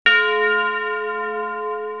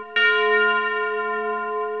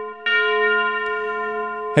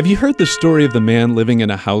Have you heard the story of the man living in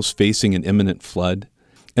a house facing an imminent flood?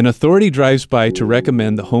 An authority drives by to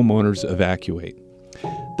recommend the homeowners evacuate.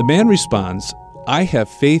 The man responds, "I have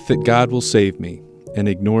faith that God will save me," and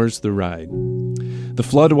ignores the ride. The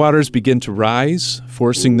floodwaters begin to rise,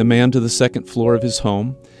 forcing the man to the second floor of his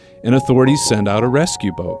home, and authorities send out a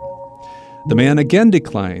rescue boat. The man again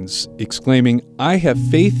declines, exclaiming, "I have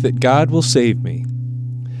faith that God will save me."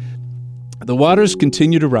 The waters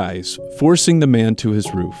continue to rise, forcing the man to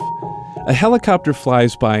his roof. A helicopter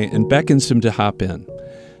flies by and beckons him to hop in.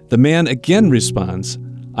 The man again responds,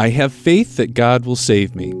 "I have faith that God will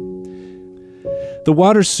save me." The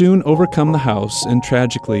waters soon overcome the house, and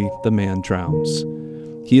tragically, the man drowns.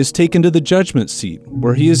 He is taken to the judgment seat,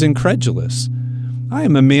 where he is incredulous. "I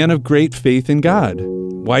am a man of great faith in God.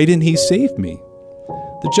 Why didn't he save me?"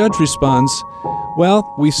 The judge responds,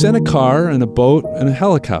 "Well, we sent a car and a boat and a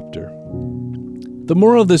helicopter." The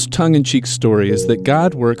moral of this tongue-in-cheek story is that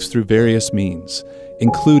God works through various means,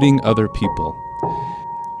 including other people.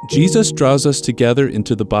 Jesus draws us together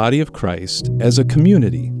into the body of Christ as a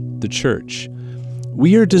community, the church.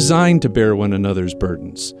 We are designed to bear one another's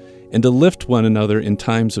burdens and to lift one another in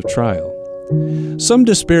times of trial. Some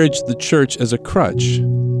disparage the church as a crutch,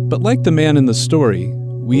 but like the man in the story,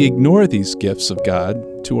 we ignore these gifts of God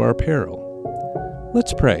to our peril.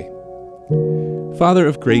 Let's pray. Father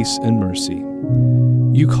of grace and mercy,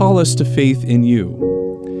 you call us to faith in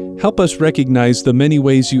you. Help us recognize the many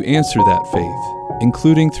ways you answer that faith,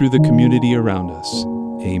 including through the community around us.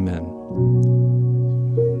 Amen.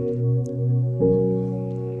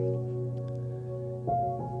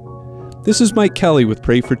 This is Mike Kelly with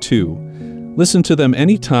Pray for Two. Listen to them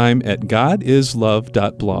anytime at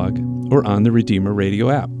godislove.blog or on the Redeemer Radio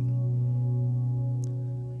app.